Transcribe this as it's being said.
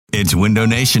It's Window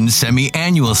Nation's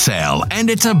semi-annual sale, and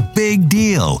it's a big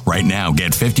deal. Right now,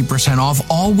 get 50% off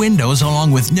all windows along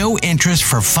with no interest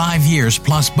for 5 years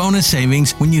plus bonus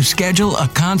savings when you schedule a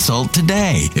consult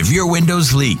today. If your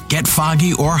windows leak, get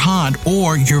foggy or hot,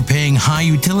 or you're paying high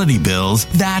utility bills,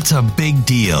 that's a big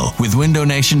deal. With Window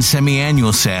Nation's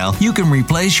semi-annual sale, you can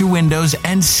replace your windows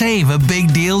and save a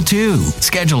big deal too.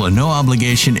 Schedule a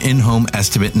no-obligation in-home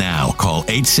estimate now. Call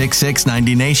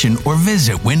 866-90NATION or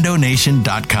visit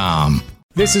windownation.com.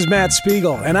 This is Matt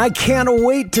Spiegel, and I can't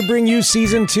wait to bring you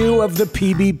Season 2 of the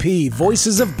PBP,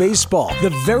 Voices of Baseball. The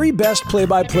very best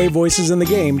play-by-play voices in the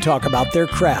game talk about their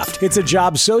craft. It's a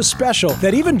job so special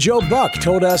that even Joe Buck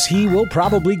told us he will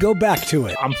probably go back to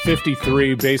it. I'm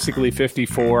 53, basically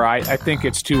 54. I think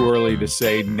it's too early to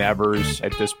say nevers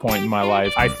at this point in my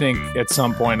life. I think at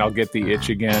some point I'll get the itch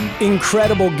again.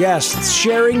 Incredible guests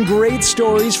sharing great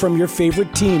stories from your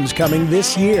favorite teams coming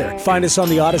this year. Find us on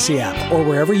the Odyssey app or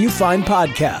wherever you find podcasts.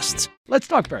 Let's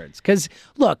talk Birds, because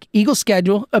look, Eagles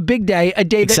schedule, a big day, a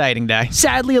day exciting day.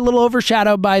 Sadly, a little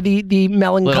overshadowed by the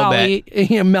melancholy,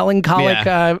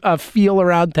 melancholic feel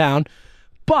around town.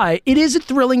 But it is a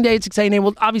thrilling day. It's exciting day.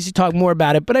 We'll obviously talk more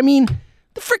about it. But I mean,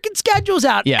 the freaking schedule's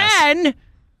out. Yes. And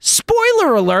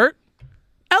spoiler alert,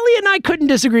 Elliot and I couldn't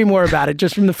disagree more about it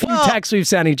just from the few texts we've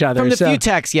sent each other. From the few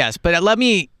texts, yes. But let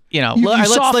me.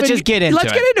 Let's just get into it.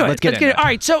 Let's get into it. All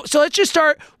right, so let's just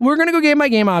start. We're going to go game by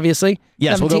game, obviously.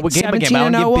 Yes, we'll go game by game. I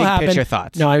want to give big picture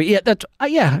thoughts. No, that's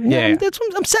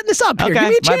what I'm setting this up here. Okay, give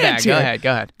me a chance here.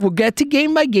 Go ahead. We'll get to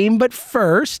game by game, but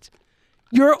first,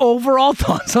 your overall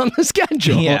thoughts on the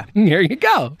schedule. Yeah. Here you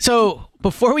go. So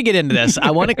before we get into this,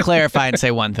 I want to clarify and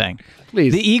say one thing.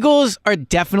 Please. The Eagles are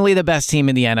definitely the best team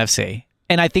in the NFC,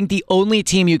 and I think the only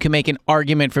team you can make an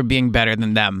argument for being better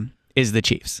than them is the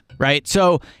Chiefs, right?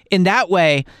 So in that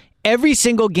way, every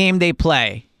single game they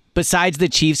play, besides the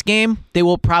Chiefs game, they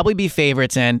will probably be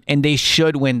favorites in, and they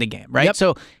should win the game, right? Yep.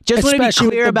 So just want to be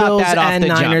clear about that off the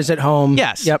jump. Niners at home.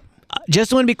 Yes. Yep.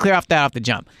 Just want to be clear off that off the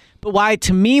jump. But why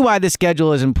the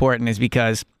schedule is important is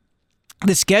because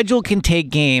the schedule can take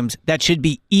games that should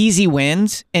be easy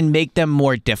wins and make them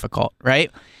more difficult, right?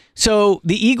 So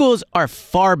the Eagles are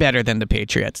far better than the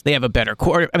Patriots. They have a better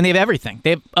they have everything.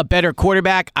 They have a better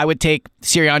quarterback. I would take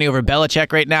Sirianni over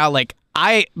Belichick right now.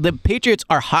 The Patriots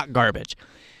are hot garbage.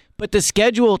 But the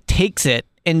schedule takes it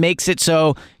and makes it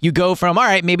so you go from, all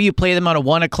right, maybe you play them on a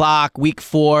 1 o'clock, week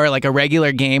 4, like a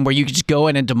regular game where you can just go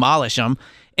in and demolish them.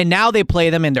 And now they play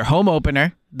them in their home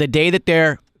opener, the day that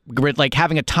they're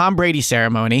having a Tom Brady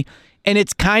ceremony. And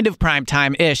it's kind of prime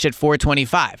time-ish at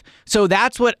 4:25. So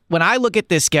that's when I look at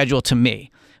this schedule, to me,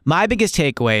 my biggest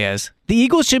takeaway is the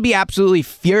Eagles should be absolutely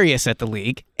furious at the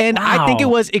league. And I think it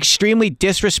was extremely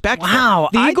disrespectful. Wow.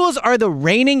 The Eagles are the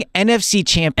reigning NFC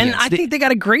champions. And I think they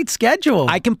got a great schedule.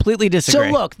 I completely disagree.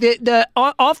 So look, the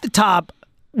off the top,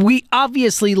 we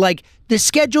obviously the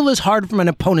schedule is hard from an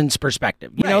opponent's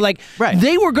perspective. You know,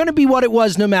 they were going to be what it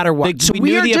was no matter what. So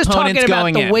we are just talking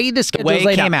about the way the schedule is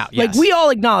laid out. Yes. We all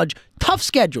acknowledge tough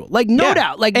schedule, no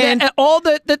doubt. And all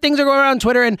the things are going around on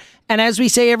Twitter, and as we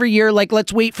say every year,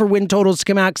 let's wait for win totals to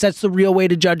come out because that's the real way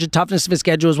to judge the toughness of a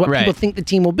schedule is what people think the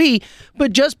team will be.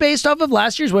 But just based off of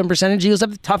last year's win percentage, Eagles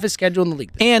have the toughest schedule in the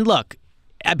league. And look,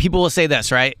 people will say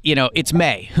this, right? It's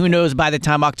May. Who knows by the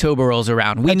time October rolls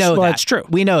around? We know that. That's true.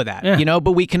 We know that,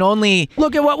 but we can only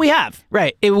look at what we have.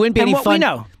 Right. It wouldn't be any fun. We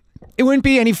know. It wouldn't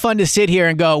be any fun to sit here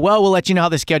and go, well, we'll let you know how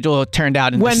the schedule turned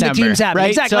out in December. When the teams happen. Right?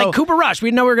 Exactly. So, like Cooper Rush. We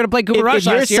didn't know we were going to play Cooper Rush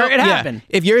last year. It happened.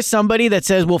 If you're somebody that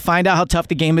says we'll find out how tough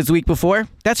the game is the week before,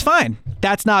 that's fine.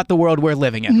 That's not the world we're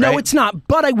living in, No, right? it's not.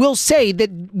 But I will say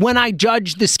that when I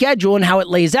judge the schedule and how it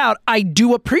lays out, I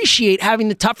do appreciate having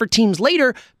the tougher teams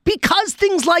later because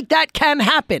things like that can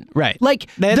happen. Right. The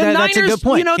Niners, that's a good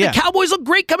point. The Cowboys look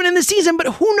great coming in the season, but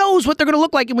who knows what they're going to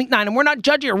look like in week 9. And we're not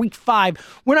judging, or week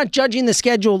 5. We're not judging the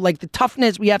schedule, the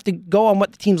toughness. We have to go on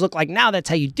what the teams look like now. That's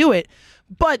how you do it.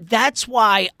 But that's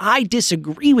why I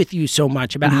disagree with you so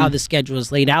much about how the schedule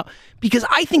is laid out, because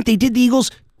I think they did the Eagles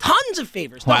tons of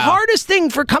favors. Wow. The hardest thing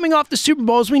for coming off the Super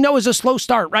Bowl, as we know, is a slow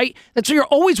start, right? That's what you're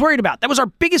always worried about. That was our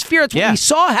biggest fear. That's what we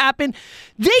saw happen.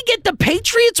 They get the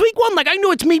Patriots week 1. I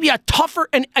know it's maybe a tougher,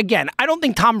 and again, I don't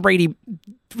think Tom Brady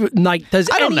does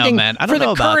anything for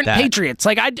the current Patriots.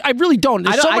 I really don't.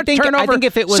 There's so much turnover. I think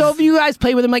if it was, so if you guys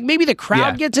play with them, maybe the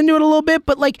crowd gets into it a little bit,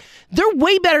 but they're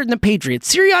way better than the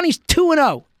Patriots. Sirianni's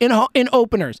 2-0 in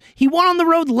openers. He won on the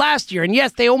road last year, and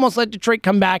yes, they almost let Detroit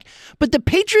come back, but the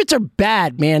Patriots are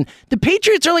bad, man. The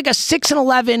Patriots are like a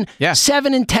 6-11,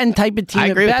 7-10 type of team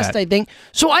at best, I think.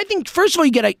 So I think, first of all,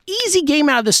 you get an easy game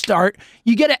out of the start.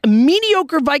 You get a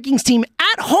mediocre Vikings team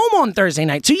at home on Thursday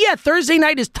night. So yeah, Thursday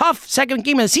night is tough, second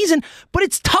game of the season, but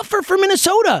it's tougher for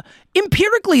Minnesota.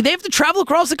 Empirically, they have to travel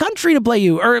across the country to play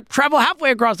you, or travel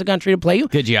halfway across the country to play you.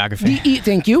 Good geography.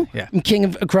 Thank you. Yeah. I'm king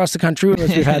of across the country,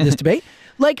 unless we've had this debate.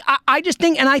 Like, I just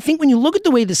think, and I think when you look at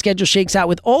the way the schedule shakes out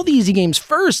with all the easy games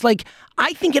first, like,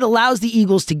 I think it allows the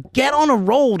Eagles to get on a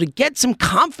roll, to get some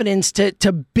confidence,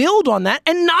 to build on that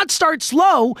and not start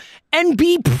slow and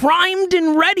be primed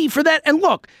and ready for that. And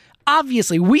look,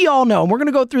 obviously, we all know, and we're going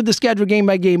to go through the schedule game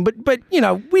by game, but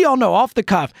we all know off the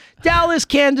cuff, Dallas,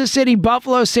 Kansas City,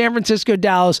 Buffalo, San Francisco,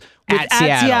 Dallas, with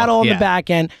at Seattle on the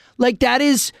back end. Like, that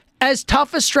is as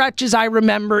tough a stretch as I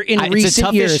remember in recent years. It's the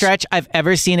toughest stretch I've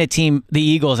ever seen a team, the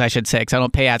Eagles, I should say, because I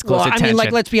don't pay as close attention. I mean,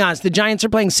 like, let's be honest. The Giants are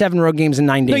playing 7 road games in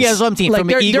 9 days. No, yeah, that's what I'm saying. Like, From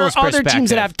the Eagles' there are perspective. other teams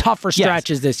that have tougher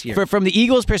stretches this year. From the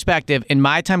Eagles' perspective, in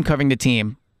my time covering the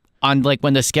team, on like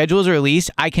when the schedules are released,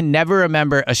 I can never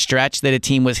remember a stretch that a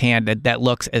team was handed that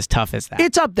looks as tough as that.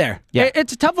 It's up there. Yeah.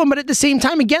 It's a tough one, but at the same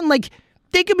time, again, like,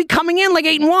 they could be coming in like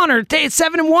 8-1 or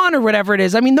 7-1 or whatever it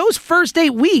is. I mean, those first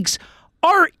 8 weeks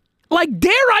are, like,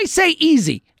 dare I say,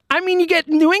 easy. I mean, you get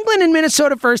New England and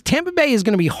Minnesota first. Tampa Bay is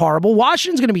going to be horrible.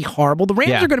 Washington's going to be horrible. The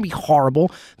Rams are going to be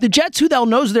horrible. The Jets, who the hell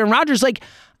knows, they're in Rodgers. Like,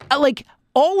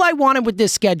 all I wanted with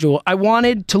this schedule, I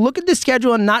wanted to look at the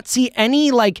schedule and not see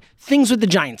any, like, things with the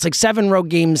Giants, like 7 road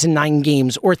games in 9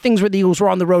 games, or things where the Eagles were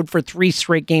on the road for 3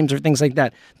 straight games or things like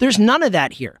that. There's none of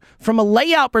that here. From a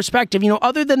layout perspective,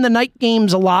 other than the night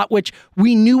games a lot, which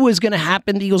we knew was going to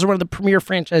happen, the Eagles are one of the premier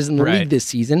franchises in the league this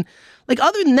season. Like,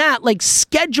 other than that, like,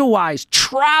 schedule-wise,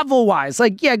 travel-wise,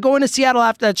 like, yeah, going to Seattle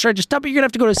after that stretch is tough, but you're going to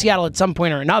have to go to Seattle at some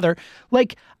point or another.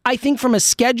 Like, I think from a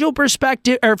schedule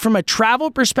perspective, or from a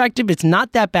travel perspective, it's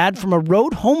not that bad. From a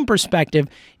road home perspective,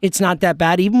 it's not that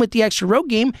bad, even with the extra road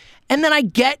game. And then I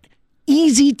get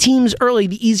easy teams early,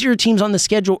 the easier teams on the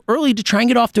schedule early to try and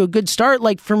get off to a good start.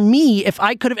 Like, for me, if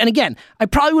I could have, and again, I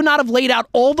probably would not have laid out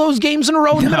all those games in a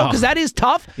row in the middle, because that is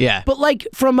tough. Yeah. But like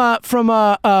from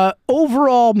a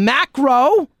overall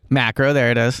macro,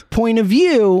 there it is, point of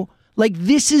view, like,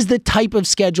 this is the type of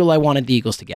schedule I wanted the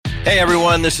Eagles to get. Hey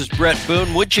everyone, this is Brett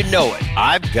Boone. Would you know it?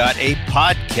 I've got a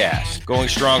podcast going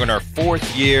strong in our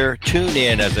 4th year. Tune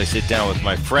in as I sit down with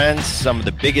my friends, some of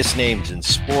the biggest names in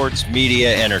sports,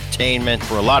 media, entertainment,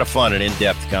 for a lot of fun and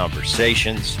in-depth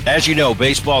conversations. As you know,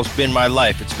 baseball's been my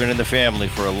life. It's been in the family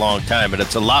for a long time, but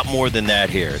it's a lot more than that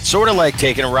here. It's sort of like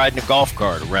taking a ride in a golf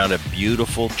cart around a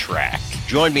beautiful track.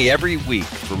 Join me every week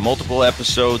for multiple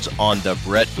episodes on the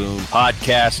Brett Boone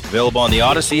Podcast, available on the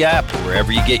Odyssey app or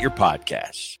wherever you get your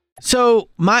podcasts. So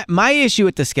my issue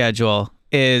with the schedule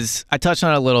is, I touched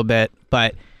on it a little bit,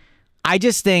 but I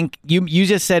just think you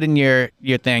just said in your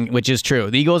thing, which is true.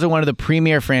 The Eagles are one of the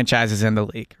premier franchises in the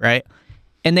league, right?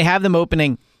 And they have them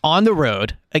opening on the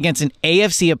road against an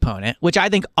AFC opponent, which I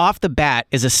think off the bat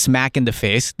is a smack in the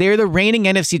face. They're the reigning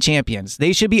NFC champions.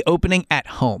 They should be opening at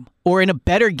home or in a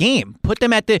better game. Put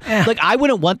them at the like. I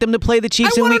wouldn't want them to play the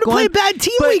Chiefs in week 1. I want them to play a bad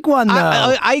team week 1,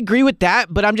 though. I agree with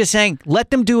that, but I'm just saying, let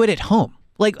them do it at home.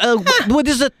 Like, well,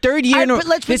 this is the third year in a row.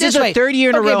 This is the third year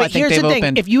in a row, I think they've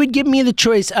opened. If you would give me the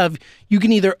choice of, you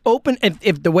can either open,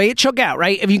 if the way it shook out,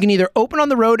 right? If you can either open on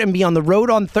the road and be on the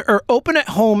road or open at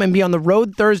home and be on the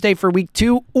road Thursday for week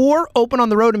 2, or open on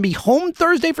the road and be home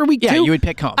Thursday for week 2. Yeah, you would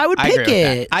pick home. I would pick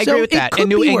it. I agree with that. And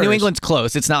New England's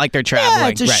close. It's not like they're traveling. Yeah,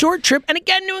 it's a short trip. And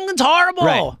again, New England's horrible.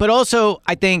 Right. But also,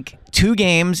 I think 2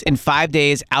 games in 5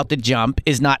 days out the jump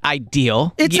is not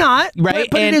ideal. It's not, right?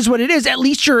 But it is what it is. At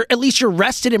least you're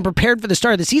rested and prepared for the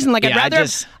start of the season. Like,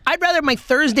 I'd rather my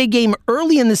Thursday game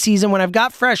early in the season when I've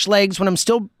got fresh legs, when I'm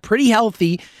still pretty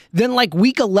healthy, than like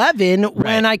week 11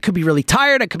 when I could be really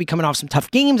tired. I could be coming off some tough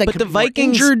games. But the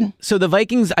Vikings, so the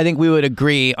Vikings, I think we would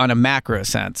agree on a macro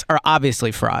sense, are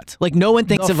obviously frauds. Like, no one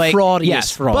thinks of Vikings.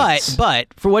 Yes, frauds. But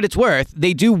for what it's worth,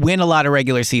 they do win a lot of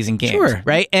regular season games,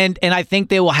 right? And I think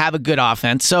they will have a good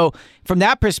offense. So from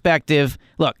that perspective,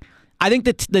 look, I think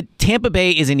that the Tampa Bay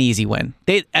is an easy win.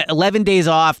 11 days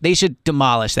off, they should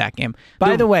demolish that game.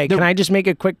 By the way, can I just make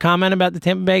a quick comment about the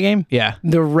Tampa Bay game? Yeah.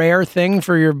 The rare thing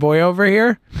for your boy over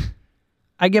here,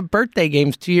 I get birthday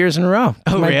games 2 years in a row.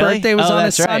 Oh, My really? birthday was on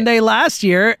a Sunday last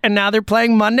year, and now they're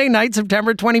playing Monday night,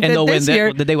 September 25th this year.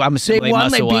 I'm assuming they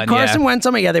must have won. They beat Carson Wentz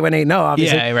on my. Yeah, they went 8-0,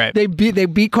 obviously. Yeah, right. They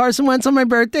beat Carson Wentz on my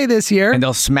birthday this year. And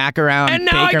they'll smack around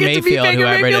Baker Mayfield,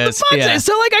 whoever it is. Yeah.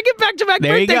 So, like, I get back-to-back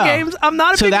birthday games. I'm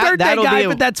not a big birthday guy,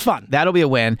 but that's fun. That'll be a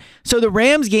win. So the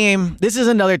Rams game, this is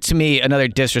another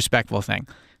disrespectful thing.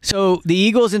 So the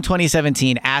Eagles in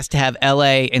 2017 asked to have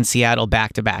LA and Seattle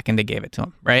back-to-back, and they gave it to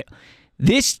them, right?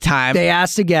 This time they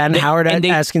asked again. Howard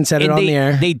Eskin said it on the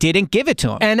air. They didn't give it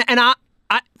to him.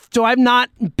 So I'm not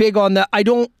big on the. I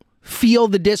don't feel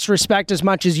the disrespect as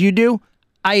much as you do,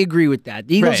 I agree with that.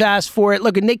 The Eagles asked for it.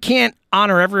 Look, and they can't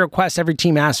honor every request every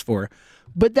team asks for.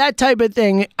 But that type of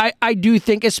thing, I do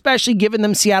think, especially given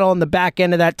them Seattle on the back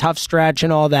end of that tough stretch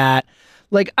and all that,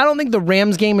 like, I don't think the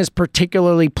Rams game is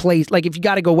particularly placed. Like, if you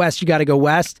got to go west, you got to go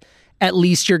west. At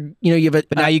least you have a.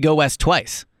 But now you go west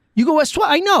twice. You go west twice.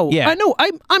 I know. Yeah. I know.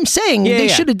 I'm saying they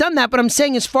should have done that, but I'm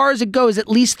saying as far as it goes, at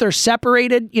least they're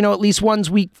separated. At least one's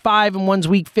week 5 and one's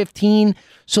week 15.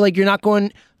 So, like, you're not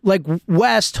going, like,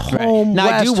 west, home, Now,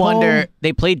 west, I do wonder, home.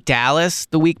 they played Dallas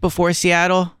the week before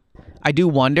Seattle. I do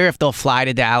wonder if they'll fly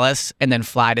to Dallas and then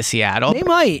fly to Seattle. They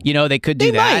might. They could do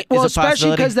They that. might. Well, Is a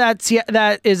especially possibility. because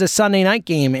that is a Sunday night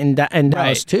game in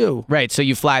Dallas, too. Right, so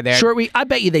you fly there. Short week. I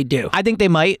bet you they do. I think they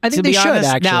might. I think to be they should, honest.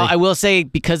 actually. Now, I will say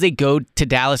because they go to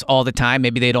Dallas all the time,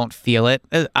 maybe they don't feel it.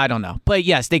 I don't know, but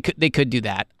yes, they could do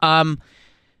that.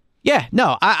 Yeah,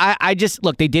 no, I just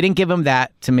look. They didn't give him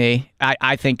that to me.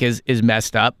 I think is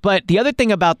messed up. But the other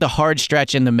thing about the hard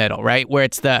stretch in the middle, right, where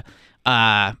it's the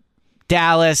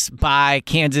Dallas by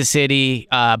Kansas City,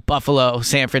 Buffalo,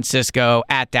 San Francisco,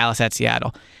 at Dallas, at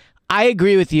Seattle. I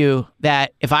agree with you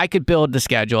that if I could build the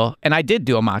schedule, and I did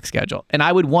do a mock schedule, and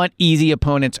I would want easy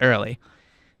opponents early.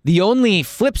 The only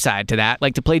flip side to that,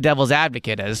 like to play devil's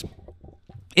advocate, is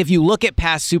if you look at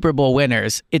past Super Bowl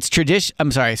winners, it's tradition.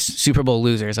 I'm sorry, Super Bowl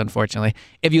losers, unfortunately.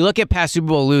 If you look at past Super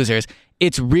Bowl losers,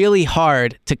 it's really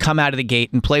hard to come out of the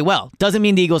gate and play well. Doesn't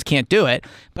mean the Eagles can't do it,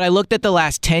 but I looked at the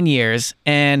last 10 years,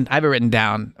 and I have it written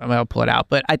down. I'll pull it out,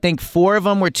 but I think 4 of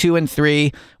them were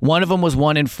 2-3. One of them was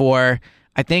 1-4.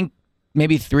 I think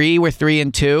maybe 3 were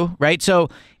 3-2, right? So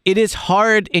it is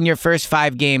hard in your first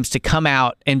 5 games to come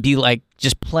out and be like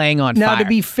just playing on now, fire. to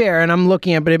be fair, and I'm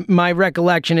looking at, but my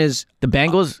recollection is The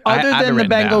Bengals, other I have than it the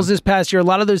written Bengals down. this past year, a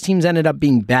lot of those teams ended up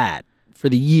being bad for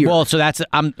the year. Well, so that's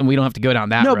we don't have to go down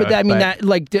that. No, road,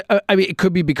 but it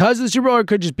could be because of the Super Bowl, or it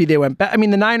could just be they went bad. I mean,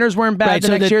 the Niners weren't bad Right, the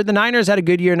so next year. The Niners had a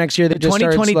good year next year. They the just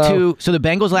started 2022. slow. So the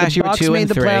Bengals last year were Bucks 2-3. made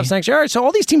the playoffs next year. All right, so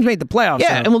all these teams made the playoffs. Yeah,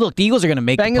 so. and well, look, the Eagles are going to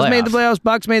make Bengals the playoffs. made the playoffs.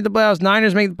 Bucks made the playoffs.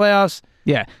 Niners made the playoffs.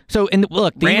 Yeah. So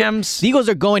look, the Rams. the Eagles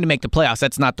are going to make the playoffs.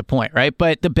 That's not the point, right?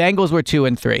 But the Bengals were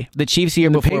 2-3. The Chiefs the year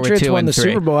The before Patriots were 2-3. won the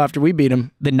Super Bowl after we beat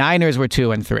them. The Niners were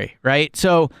 2-3, right?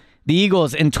 So the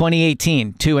Eagles in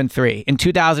 2018, 2-3. In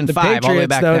 2005, The all the way Patriots,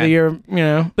 back though, then. the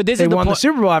year, But this they is the won the point-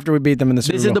 Super Bowl after we beat them in the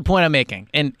Super This Bowl. is the point I'm making.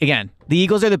 And again, the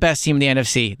Eagles are the best team in the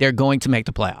NFC. They're going to make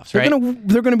the playoffs, right?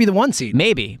 They're gonna be the 1 seed.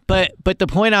 Maybe, but the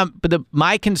point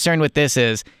my concern with this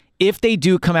is if they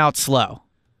do come out slow,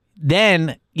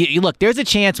 then you look. There's a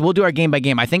chance we'll do our game by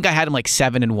game. I think I had them like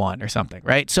 7-1 or something,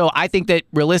 right? So I think that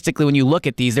realistically, when you look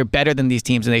at these, they're better than these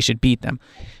teams and they should beat them.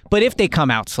 But if they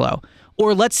come out slow,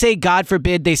 or let's say God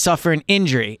forbid they suffer an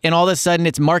injury and all of a sudden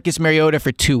it's Marcus Mariota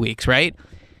for 2 weeks, right?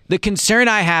 The concern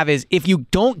I have is if you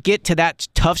don't get to that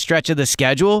tough stretch of the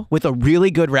schedule with a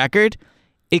really good record,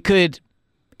 it could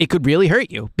really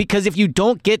hurt you. Because if you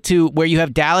don't get to where you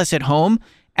have Dallas at home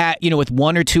at with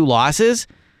 1 or 2 losses,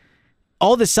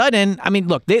 all of a sudden, I mean,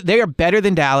 look, they are better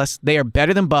than Dallas, they are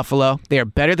better than Buffalo, they are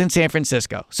better than San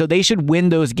Francisco. So they should win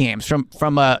those games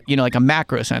from a like a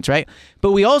macro sense, right?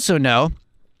 But we also know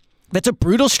that's a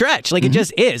brutal stretch. Like it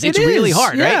just is. It's really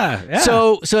hard, right? Yeah.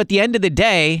 So at the end of the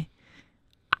day,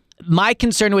 my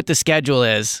concern with the schedule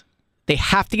is they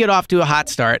have to get off to a hot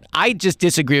start. I just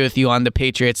disagree with you on the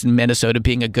Patriots and Minnesota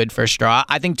being a good first draw.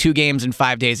 I think 2 games in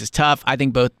 5 days is tough. I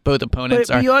think both opponents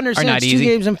But you are understand not it's easy.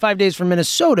 2 games in 5 days for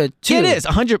Minnesota too. It is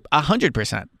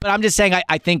 100%. But I'm just saying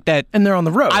I think that and they're on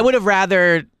the road. I would have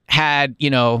rather had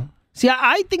See,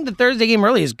 I think the Thursday game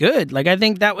early is good. Like I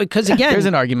think that would because again, there's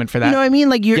an argument for that. You know what I mean?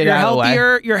 Like you're Get it out of the way.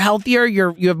 healthier. You're healthier.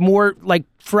 You have more like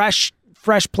fresh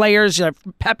players,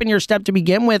 pep in your step to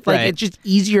begin with. Like Right. it's just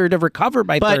easier to recover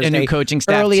by But Thursday. a new coaching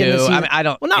staff early in the too. season. I mean, I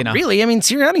don't. Well, not really. I mean,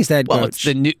 Sirianni's the head Well, coach. it's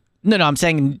the new. No, I'm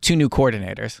saying 2 new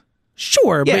coordinators.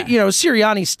 Sure, Yeah. but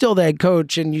Sirianni's still the head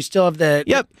coach, and you still have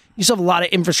you still have a lot of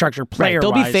infrastructure player. Right.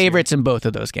 They'll be favorites in both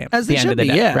of those games. As at they the end should of the be,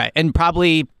 day. yeah. Right. And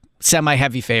probably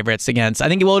semi-heavy favorites against. I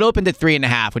think it opened at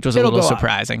 3.5, which was a It'll little go up.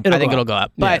 surprising. It'll I think go it'll up. go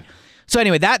up. Yeah. But so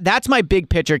anyway, that's my big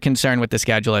picture concern with the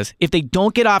schedule is if they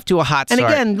don't get off to a hot And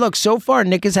start. again, look, so far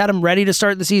Nick has had him ready to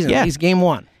start the season. Yeah. At least game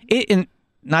 1. And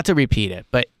not to repeat it,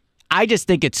 but I just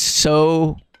think it's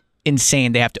so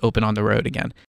insane they have to open on the road again.